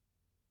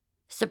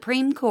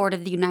Supreme Court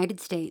of the United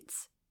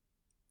States.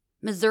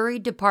 Missouri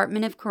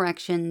Department of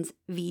Corrections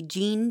v.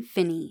 Gene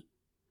Finney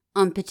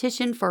on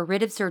petition for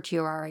writ of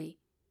certiorari.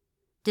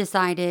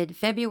 Decided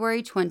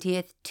February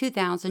 20th,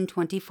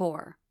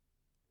 2024.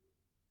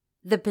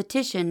 The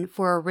petition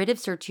for a writ of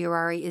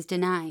certiorari is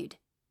denied.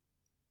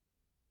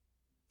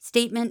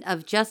 Statement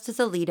of Justice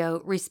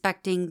Alito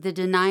respecting the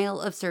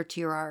denial of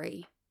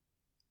certiorari.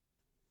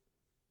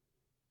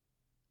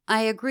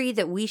 I agree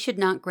that we should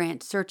not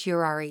grant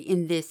certiorari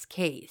in this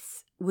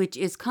case, which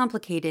is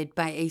complicated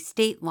by a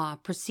state law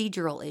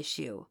procedural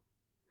issue.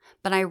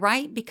 But I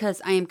write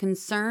because I am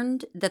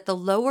concerned that the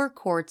lower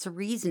court's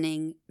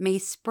reasoning may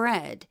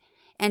spread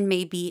and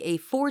may be a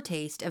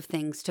foretaste of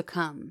things to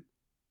come.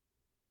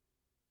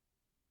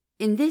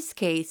 In this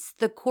case,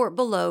 the court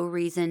below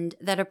reasoned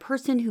that a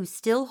person who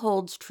still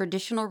holds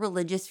traditional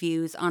religious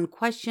views on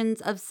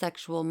questions of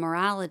sexual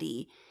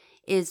morality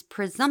is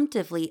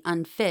presumptively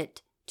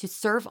unfit to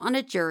serve on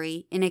a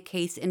jury in a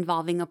case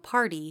involving a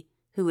party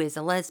who is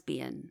a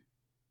lesbian.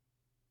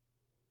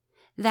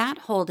 That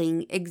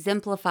holding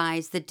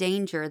exemplifies the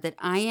danger that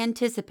I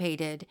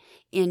anticipated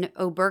in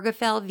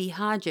Obergefell v.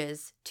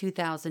 Hodges,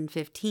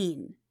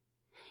 2015,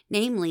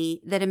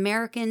 namely that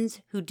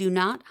Americans who do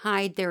not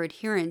hide their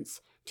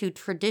adherence to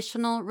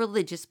traditional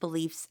religious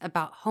beliefs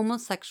about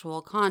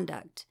homosexual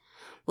conduct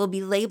will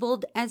be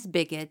labeled as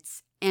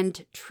bigots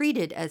and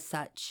treated as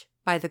such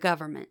by the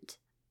government.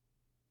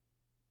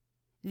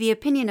 The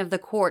opinion of the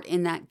court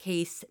in that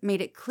case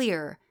made it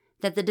clear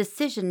that the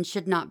decision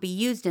should not be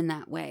used in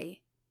that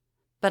way,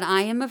 but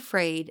I am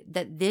afraid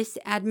that this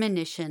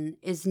admonition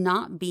is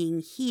not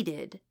being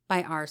heeded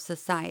by our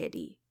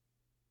society.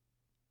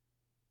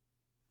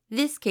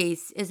 This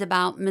case is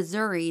about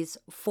Missouri's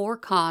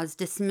for-cause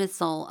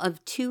dismissal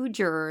of 2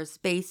 jurors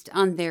based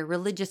on their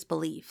religious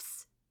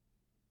beliefs.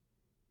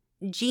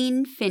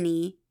 Gene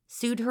Finney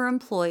sued her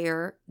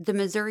employer, the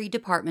Missouri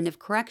Department of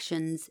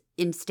Corrections,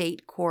 in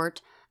state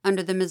court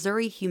under the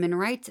Missouri Human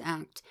Rights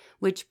Act,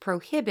 which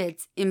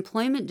prohibits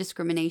employment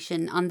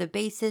discrimination on the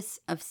basis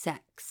of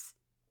sex.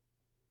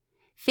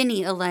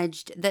 Finney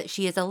alleged that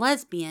she is a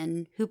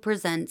lesbian who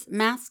presents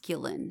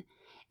masculine,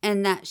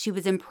 and that she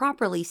was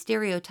improperly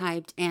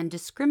stereotyped and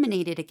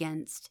discriminated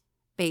against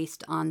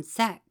based on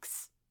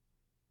sex.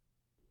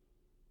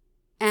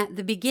 At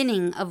the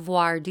beginning of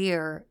voir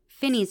dire,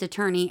 Finney's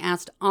attorney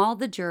asked all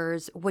the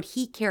jurors what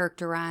he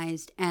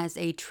characterized as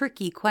a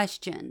tricky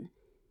question,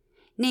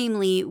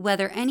 namely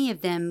whether any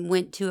of them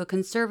went to a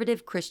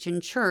conservative Christian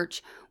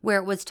church where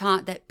it was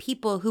taught that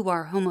people who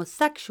are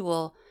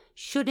homosexual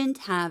shouldn't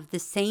have the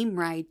same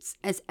rights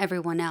as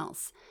everyone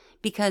else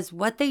because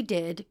what they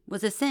did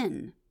was a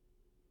sin.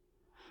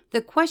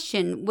 The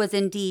question was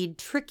indeed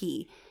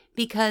tricky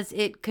because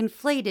it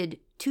conflated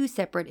 2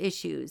 separate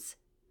issues: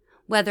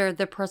 whether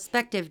the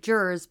prospective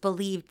jurors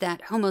believed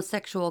that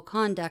homosexual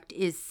conduct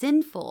is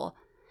sinful,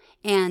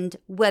 and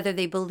whether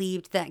they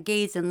believed that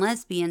gays and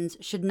lesbians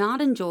should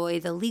not enjoy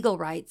the legal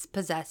rights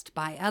possessed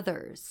by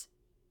others.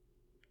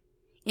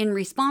 In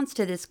response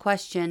to this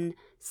question,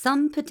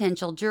 some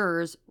potential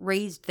jurors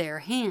raised their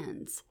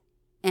hands,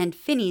 and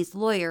Finney's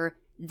lawyer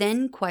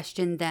then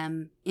questioned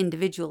them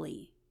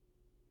individually.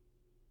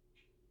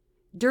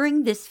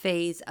 During this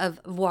phase of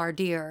voir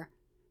dire,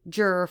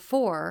 Juror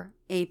 4,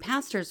 a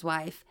pastor's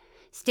wife,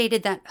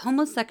 stated that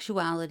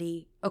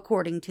homosexuality,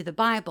 according to the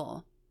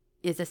Bible,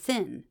 is a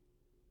sin.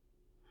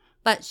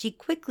 But she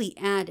quickly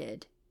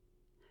added,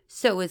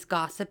 "So is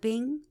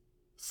gossiping,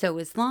 so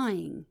is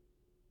lying.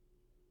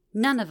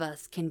 None of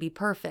us can be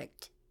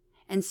perfect,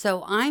 and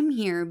so I'm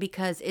here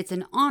because it's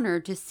an honor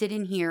to sit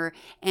in here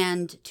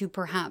and to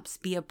perhaps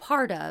be a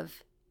part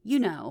of,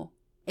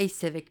 a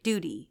civic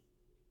duty."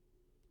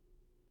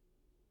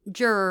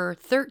 Juror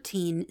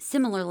 13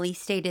 similarly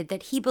stated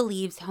that he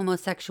believes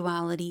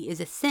homosexuality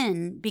is a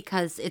sin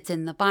because it's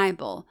in the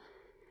Bible,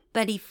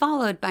 but he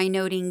followed by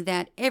noting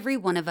that every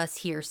one of us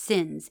here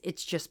sins.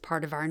 It's just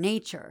part of our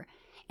nature,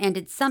 and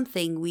it's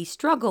something we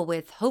struggle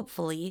with,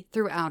 hopefully,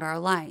 throughout our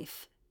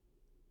life.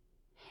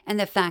 And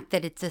the fact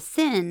that it's a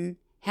sin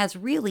has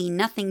really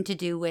nothing to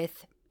do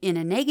with, in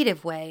a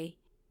negative way,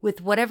 with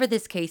whatever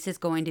this case is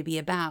going to be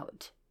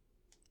about.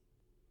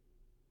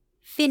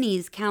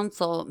 Finney's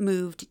counsel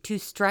moved to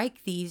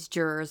strike these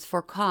jurors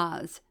for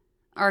cause,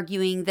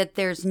 arguing that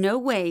there's no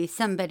way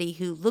somebody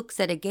who looks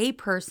at a gay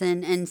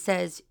person and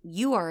says,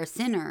 "You are a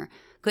sinner,"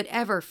 could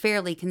ever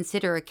fairly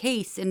consider a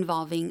case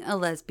involving a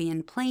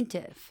lesbian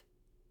plaintiff.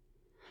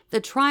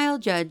 The trial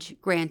judge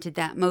granted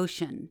that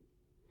motion.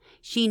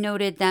 She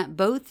noted that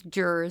both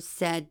jurors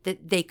said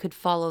that they could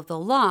follow the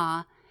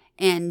law,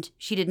 and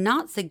she did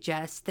not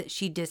suggest that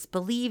she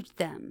disbelieved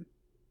them.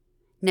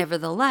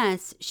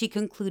 Nevertheless, she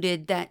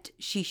concluded that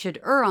she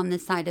should err on the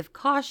side of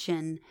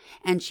caution,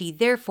 and she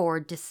therefore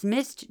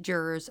dismissed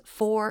jurors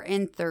 4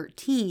 and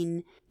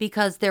 13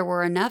 because there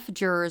were enough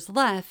jurors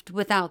left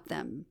without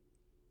them.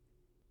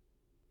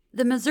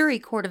 The Missouri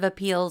Court of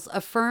Appeals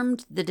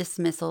affirmed the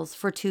dismissals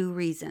for 2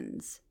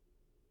 reasons.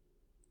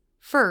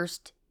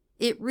 First,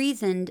 it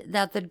reasoned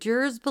that the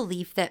jurors'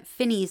 belief that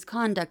Finney's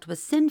conduct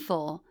was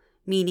sinful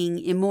meaning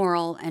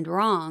immoral and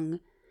wrong,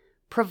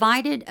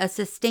 provided a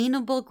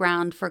sustainable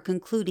ground for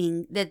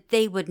concluding that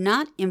they would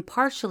not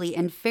impartially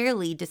and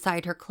fairly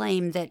decide her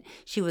claim that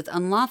she was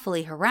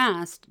unlawfully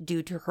harassed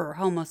due to her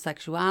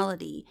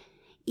homosexuality,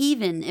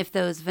 even if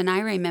those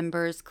venire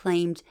members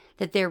claimed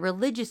that their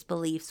religious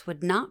beliefs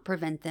would not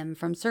prevent them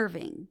from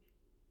serving.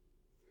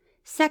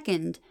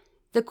 Second,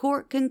 the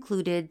court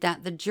concluded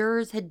that the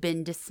jurors had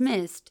been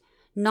dismissed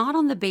not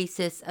on the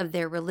basis of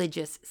their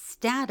religious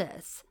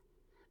status,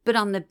 but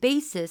on the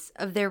basis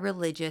of their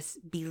religious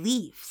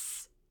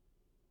beliefs.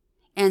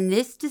 And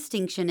this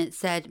distinction, it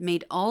said,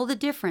 made all the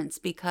difference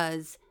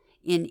because,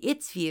 in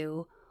its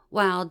view,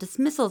 while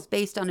dismissals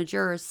based on a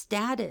juror's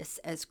status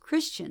as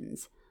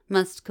Christians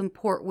must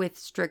comport with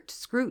strict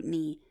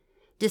scrutiny,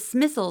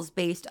 dismissals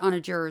based on a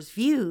juror's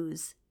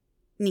views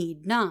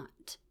need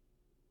not.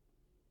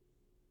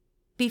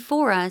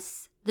 Before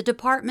us, the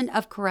Department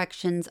of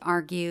Corrections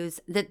argues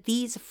that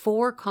these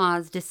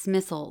for-cause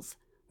dismissals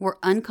were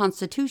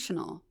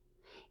unconstitutional,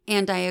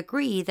 and I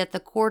agree that the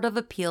Court of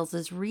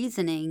Appeals'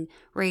 reasoning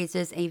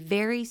raises a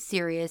very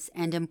serious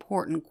and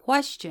important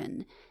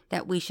question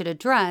that we should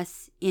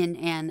address in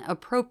an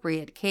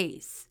appropriate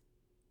case.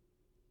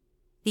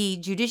 The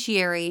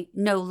judiciary,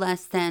 no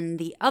less than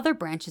the other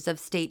branches of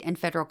state and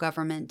federal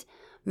government,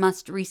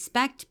 must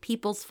respect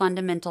people's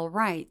fundamental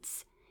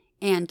rights,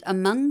 and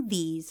among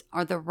these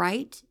are the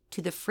right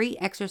to the free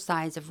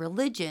exercise of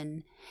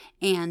religion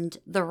and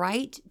the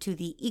right to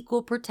the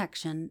equal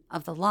protection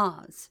of the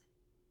laws.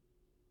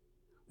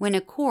 When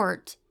a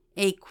court,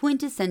 a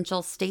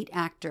quintessential state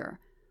actor,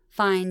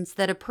 finds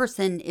that a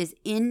person is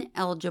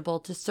ineligible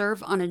to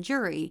serve on a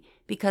jury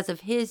because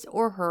of his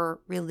or her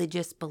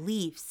religious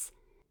beliefs,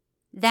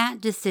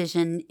 that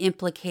decision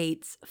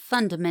implicates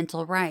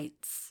fundamental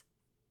rights.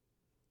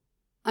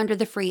 Under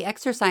the Free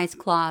Exercise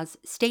Clause,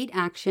 state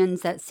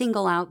actions that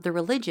single out the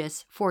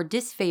religious for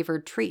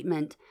disfavored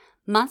treatment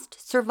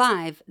must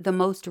survive the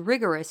most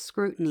rigorous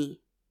scrutiny.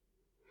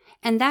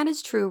 And that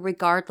is true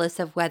regardless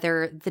of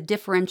whether the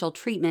differential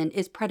treatment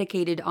is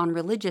predicated on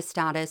religious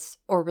status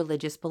or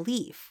religious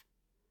belief.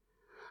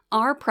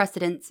 Our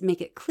precedents make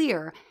it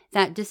clear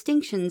that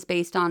distinctions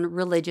based on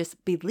religious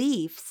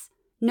beliefs,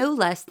 no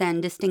less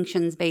than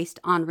distinctions based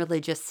on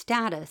religious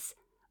status,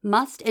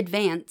 must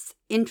advance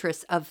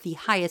interests of the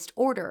highest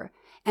order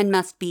and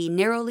must be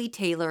narrowly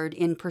tailored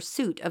in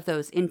pursuit of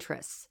those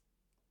interests.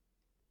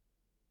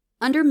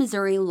 Under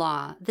Missouri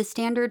law, the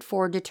standard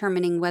for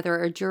determining whether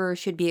a juror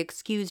should be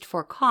excused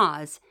for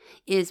cause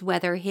is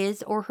whether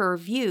his or her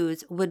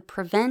views would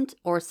prevent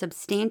or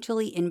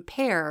substantially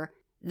impair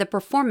the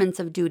performance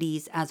of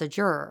duties as a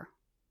juror.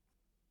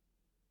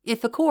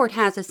 If a court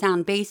has a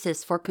sound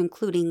basis for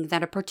concluding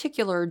that a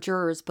particular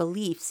juror's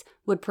beliefs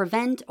would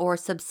prevent or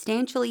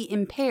substantially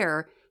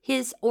impair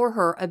his or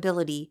her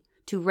ability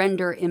to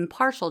render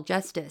impartial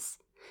justice,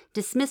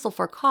 dismissal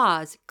for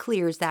cause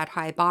clears that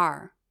high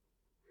bar.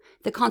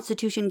 The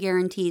Constitution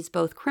guarantees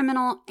both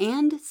criminal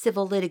and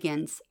civil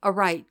litigants a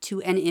right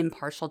to an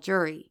impartial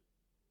jury.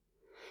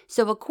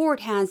 So a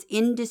court has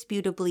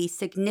indisputably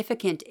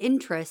significant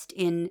interest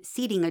in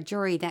seating a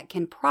jury that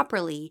can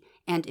properly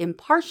and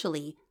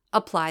impartially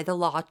apply the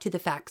law to the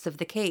facts of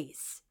the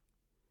case.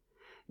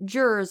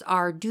 Jurors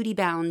are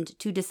duty-bound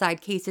to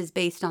decide cases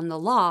based on the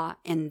law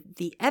and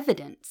the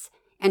evidence,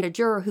 and a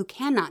juror who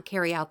cannot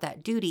carry out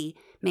that duty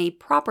may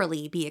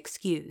properly be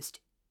excused.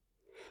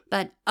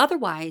 But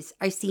otherwise,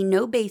 I see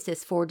no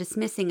basis for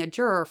dismissing a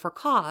juror for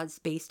cause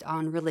based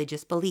on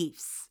religious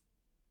beliefs.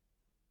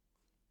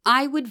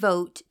 I would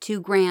vote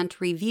to grant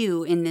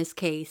review in this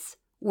case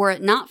were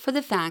it not for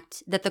the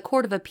fact that the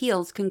Court of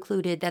Appeals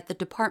concluded that the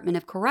Department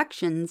of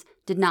Corrections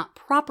did not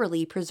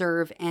properly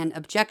preserve an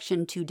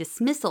objection to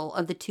dismissal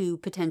of the two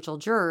potential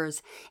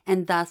jurors,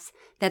 and thus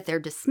that their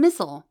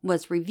dismissal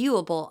was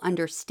reviewable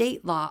under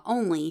state law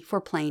only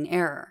for plain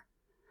error.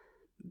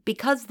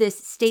 Because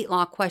this state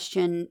law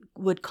question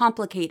would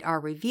complicate our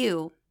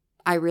review,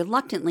 I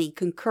reluctantly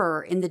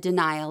concur in the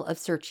denial of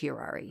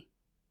certiorari.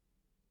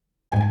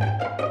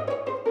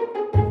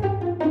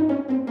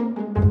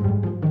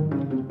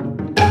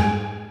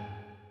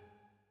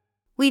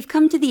 We've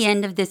come to the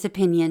end of this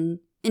opinion.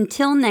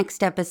 Until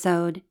next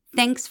episode,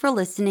 thanks for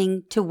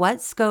listening to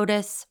What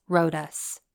SCOTUS Wrote Us.